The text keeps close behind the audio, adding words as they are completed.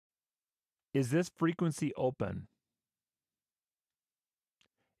Is this frequency open?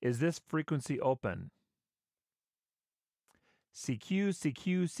 Is this frequency open? CQ,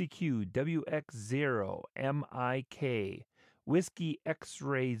 CQ, CQ, WX0, MIK, Whiskey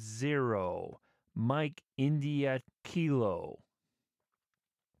X-Ray 0, Mike India Kilo.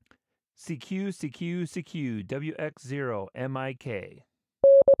 CQ, CQ, CQ, WX0, MIK.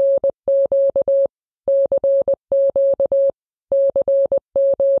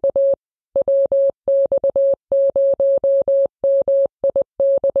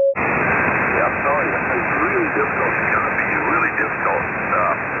 Yeah, I'm telling you, it's really difficult. It's going to be really difficult.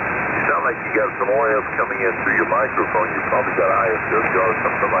 You sound like you got some OIF coming in through your microphone. You probably got ISW or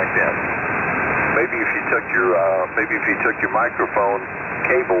something like that. Maybe if you took your microphone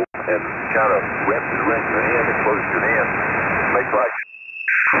cable and kind of wrapped it around your hand and closed your hand, make like,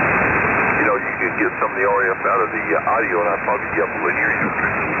 you could get some of the OIF out of the audio, and I'd probably be able to hear you.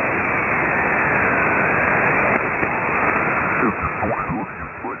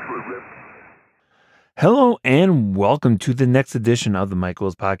 Hello and welcome to the next edition of the Mike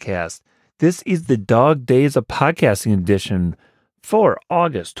Wills Podcast. This is the Dog Days of Podcasting edition for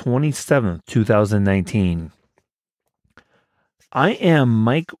August 27th, 2019. I am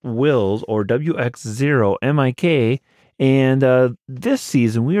Mike Wills, or WX0MIK, and this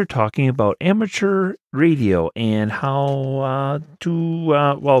season we are talking about amateur radio and how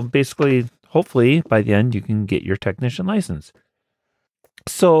basically, hopefully by the end you can get your technician license.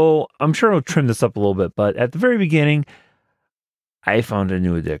 So I'm sure I'll trim this up a little bit, but at the very beginning, I found a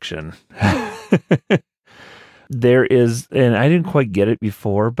new addiction. There is, and I didn't quite get it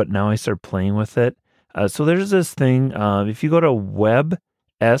before, but now I start playing with it. So there's this thing, if you go to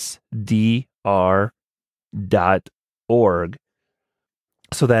websdr.org,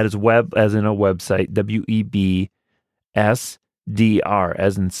 so that is web as in a website, WEBSDR,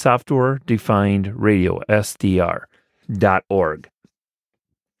 as in software defined radio, SDR.org.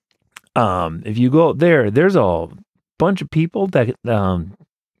 If you go there, there's a bunch of people that,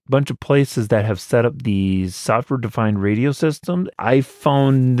 bunch of places that have set up these software-defined radio systems. I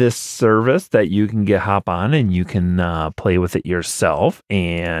found this service that you can hop on and you can play with it yourself,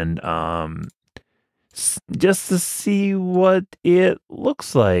 and just to see what it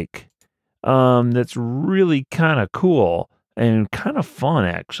looks like. That's really kind of cool and kind of fun,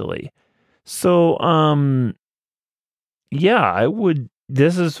 actually. So, yeah, I would.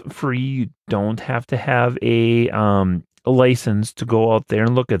 This is free. You don't have to have a license to go out there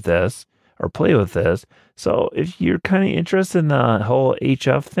and look at this or play with this. So if you're kind of interested in the whole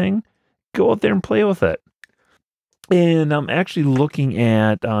HF thing, go out there and play with it. And I'm actually looking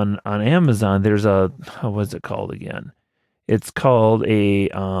at on Amazon. There's what's it called again? It's called a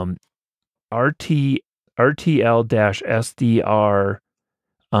RTL-SDR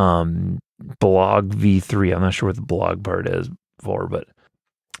blog V3. I'm not sure what the blog part is for, but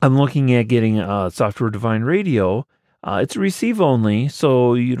I'm looking at getting software-defined radio. It's receive only,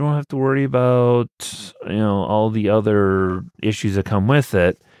 so you don't have to worry about all the other issues that come with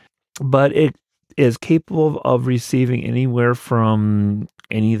it. But it is capable of receiving anywhere from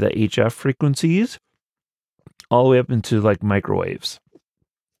any of the HF frequencies all the way up into like microwaves.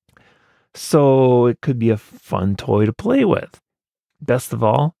 So it could be a fun toy to play with. Best of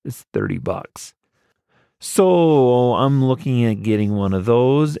all, it's $30. So I'm looking at getting one of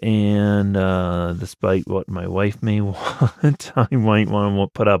those, and despite what my wife may want, I might want to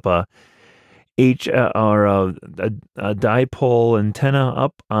put up a dipole antenna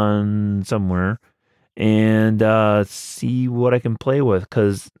up on somewhere and see what I can play with,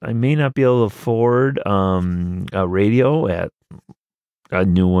 because I may not be able to afford a radio at a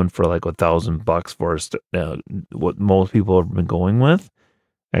new one for like $1,000 for what most people have been going with.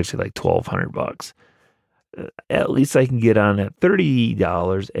 Actually, like $1,200. At least I can get on at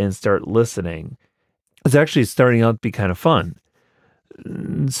 $30 and start listening. It's actually starting out to be kind of fun.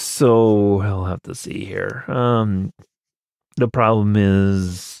 So I'll have to see here. The problem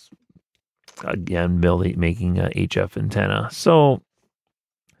is, again, making a HF antenna. So,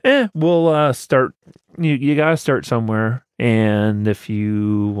 we'll start. You got to start somewhere. And if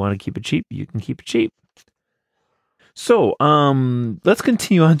you want to keep it cheap, you can keep it cheap. So, let's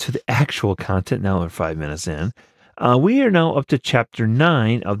continue on to the actual content. Now we're 5 minutes in. We are now up to Chapter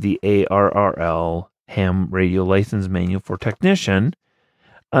 9 of the ARRL Ham Radio License Manual for Technician.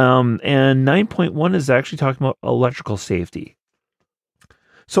 And 9.1 is actually talking about electrical safety.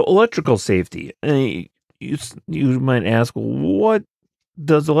 So, electrical safety. You might ask, what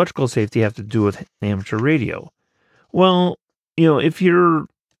does electrical safety have to do with amateur radio? Well, if you've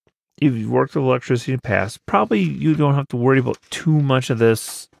worked with electricity in the past, probably you don't have to worry about too much of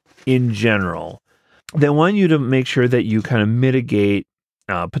this in general. They want you to make sure that you kind of mitigate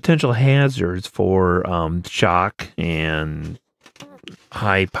potential hazards for shock and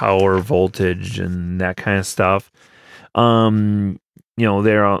high power voltage and that kind of stuff. They're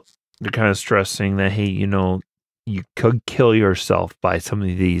kind of stressing that, hey, you could kill yourself by some of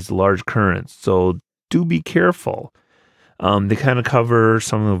these large currents, so do be careful. They kind of cover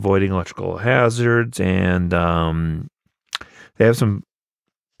some of avoiding electrical hazards, and they have some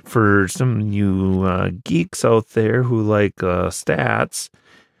for some of you geeks out there who like stats.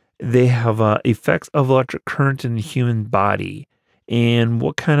 They have effects of electric current in the human body, and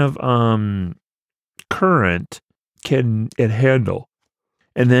what kind of current can it handle.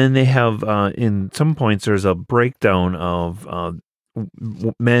 And then they have, in some points, there's a breakdown of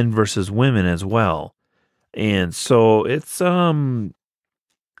men versus women as well. And so it's kind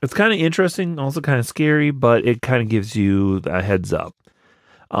of interesting, also kind of scary, but it kind of gives you a heads up.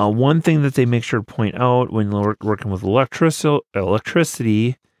 One thing that they make sure to point out when working with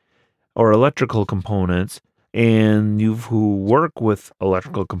electricity or electrical components, and you who work with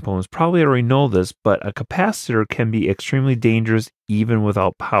electrical components probably already know this, but a capacitor can be extremely dangerous even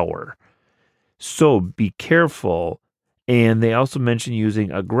without power. So be careful. And they also mention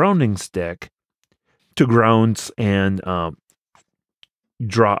using a grounding stick to ground and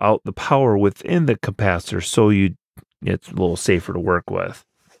draw out the power within the capacitor, so it's a little safer to work with.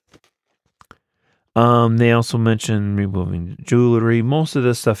 They also mention removing jewelry. Most of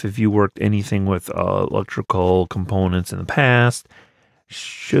this stuff, if you worked anything with electrical components in the past,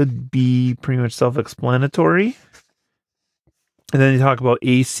 should be pretty much self-explanatory. And then they talk about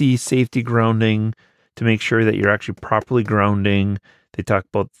AC safety grounding to make sure that you're actually properly grounding. They talk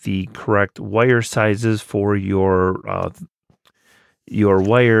about the correct wire sizes for your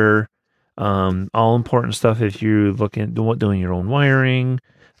wire. All important stuff if you're looking at doing your own wiring.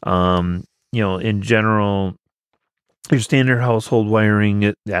 In general, your standard household wiring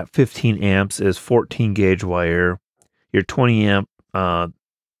at 15 amps is 14 gauge wire. Your 20 amp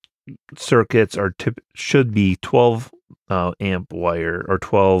circuits should be 12 amp wire, or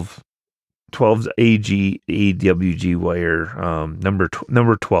 12 AWG wire, number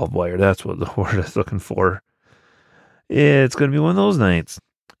 12 wire. That's what the word I was looking for. It's going to be one of those nights.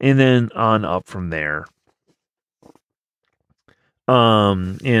 And then on up from there.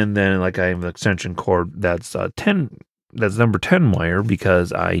 And then like I have an extension cord that's number 10 wire,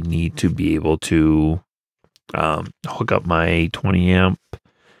 because I need to be able to hook up my 20 amp.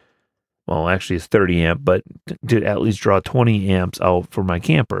 Well, actually it's 30 amp, but to at least draw 20 amps out for my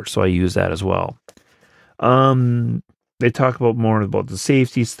camper. So I use that as well. They talk more about the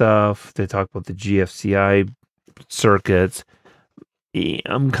safety stuff. They talk about the GFCI circuits.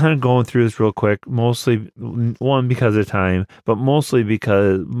 I'm kind of going through this real quick, mostly, one, because of time, but mostly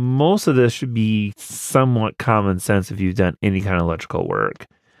because most of this should be somewhat common sense if you've done any kind of electrical work.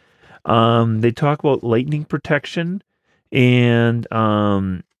 They talk about lightning protection, and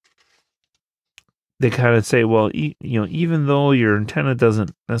they kind of say, well, even though your antenna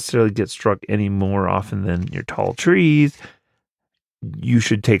doesn't necessarily get struck any more often than your tall trees, you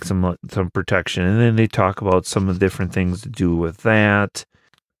should take some protection. And then they talk about some of the different things to do with that,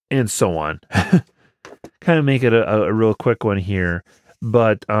 and so on. Kind of make it a real quick one here,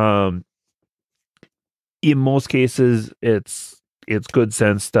 but in most cases, it's good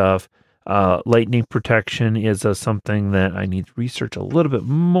sense stuff. Lightning protection is something that I need to research a little bit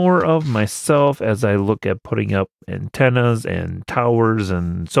more of myself as I look at putting up antennas and towers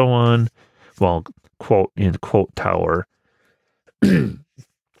and so on. Well, quote tower.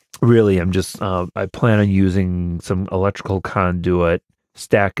 Really, I'm just, I plan on using some electrical conduit,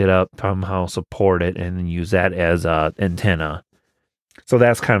 stack it up, somehow support it, and then use that as a antenna. So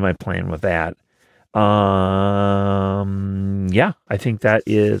that's kind of my plan with that. Yeah, I think that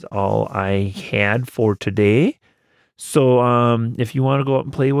is all I had for today. So, if you want to go out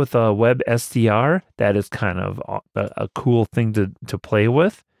and play with a web SDR, that is kind of a cool thing to play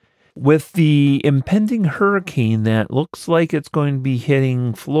with. With the impending hurricane that looks like it's going to be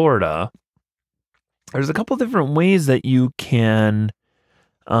hitting Florida, there's a couple different ways that you can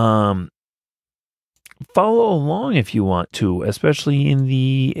follow along if you want to, especially in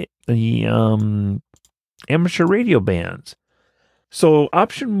the amateur radio bands. So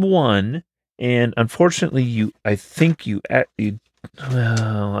option one, and unfortunately, I think you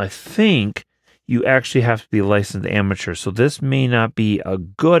actually have to be a licensed amateur, so this may not be a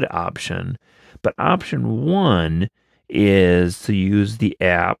good option. But option one is to use the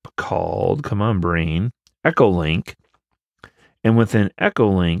app called, come on brain, Echolink. And within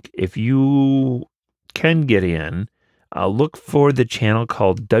Echolink, if you can get in, look for the channel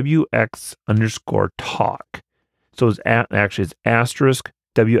called WX_talk. So actually it's asterisk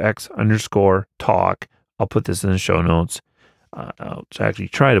WX_talk. I'll put this in the show notes. I'll actually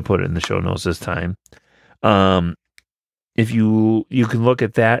try to put it in the show notes this time. If you can look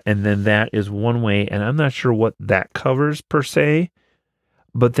at that, and then that is one way, and I'm not sure what that covers per se.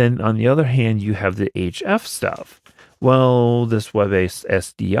 But then on the other hand, you have the HF stuff. Well, this web-based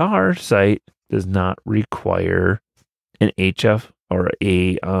SDR site does not require an HF or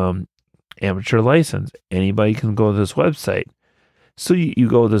a amateur license. Anybody can go to this website. So you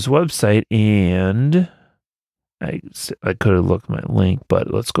go to this website, and I could have looked at my link,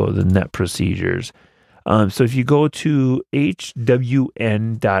 but let's go to the net procedures. So if you go to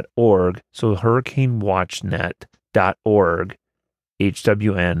hwn.org, so hurricanewatchnet.org,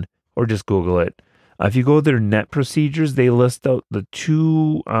 HWN, or just Google it. If you go to their net procedures, they list out the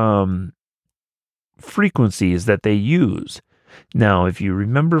two frequencies that they use. Now, if you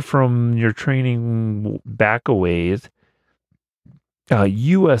remember from your training back a ways,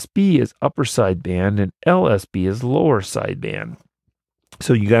 USB is upper sideband and LSB is lower sideband.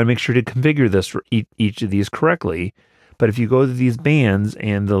 So you got to make sure to configure this for each of these correctly. But if you go to these bands,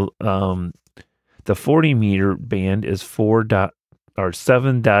 and the 40 meter band is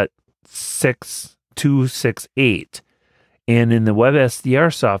 7.6268, and in the web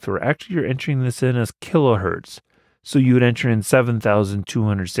SDR software, actually you're entering this in as kilohertz. So you would enter in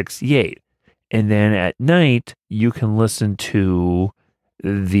 7,268, and then at night you can listen to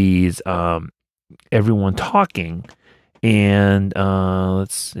these everyone talking. And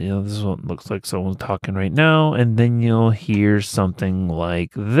let's see, this one looks like someone's talking right now, and then you'll hear something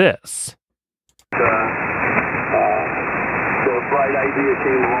like this. So a bright idea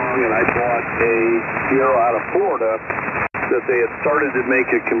came along, and I bought a Sierra out of Florida that they had started to make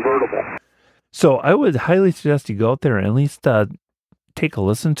a convertible. So I would highly suggest you go out there and at least take a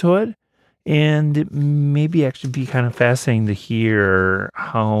listen to it. And it maybe actually be kind of fascinating to hear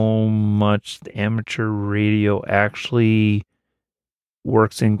how much the amateur radio actually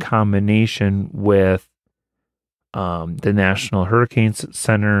works in combination with the National Hurricane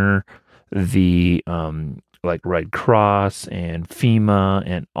Center, the like Red Cross and FEMA,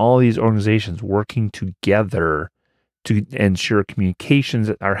 and all these organizations working together to ensure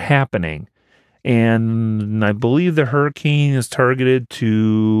communications are happening. And I believe the hurricane is targeted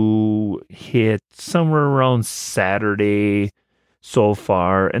to hit somewhere around Saturday so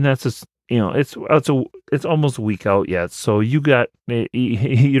far, and that's just, it's almost a week out yet. So you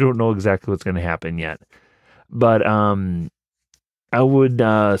don't know exactly what's going to happen yet. But I would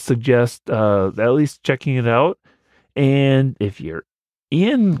suggest at least checking it out. And if you're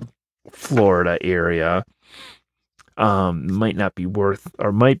in Florida area, might be worth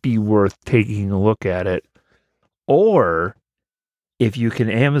taking a look at it. Or if you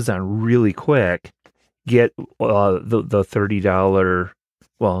can Amazon really quick, get the $30,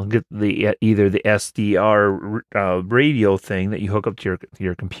 get either the SDR radio thing that you hook up to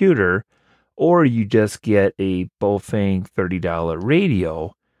your computer, or you just get a Bofang $30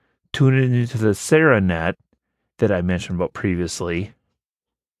 radio, tune it into the SaraNet that I mentioned about previously,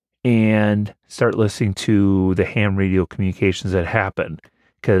 and start listening to the ham radio communications that happen.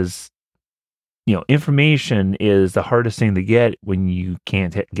 Because, information is the hardest thing to get when you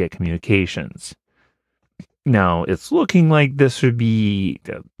can't get communications. Now, it's looking like this should be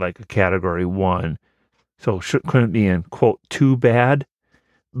like a category 1. So couldn't be in, quote, too bad,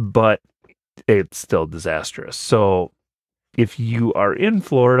 but it's still disastrous. So if you are in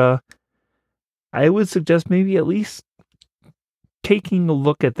Florida, I would suggest maybe at least taking a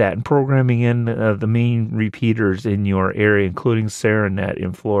look at that and programming in the main repeaters in your area, including SaraNet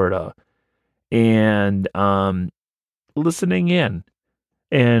in Florida, and listening in.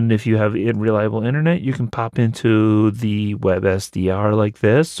 And if you have reliable internet, you can pop into the web SDR like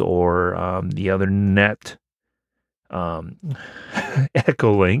this, or the other net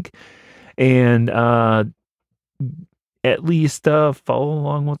Echo Link, and at least follow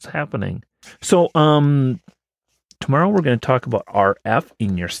along what's happening. So tomorrow we're going to talk about RF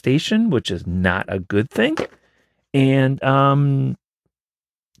in your station, which is not a good thing. And talk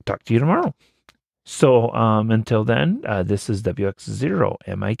to you tomorrow. So until then, this is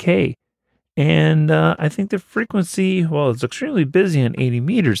WX0MIK. And I think the frequency, it's extremely busy on 80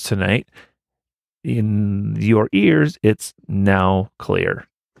 meters tonight. In your ears, it's now clear.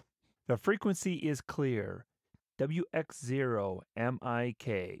 The frequency is clear.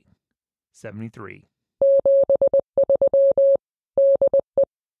 WX0MIK 73.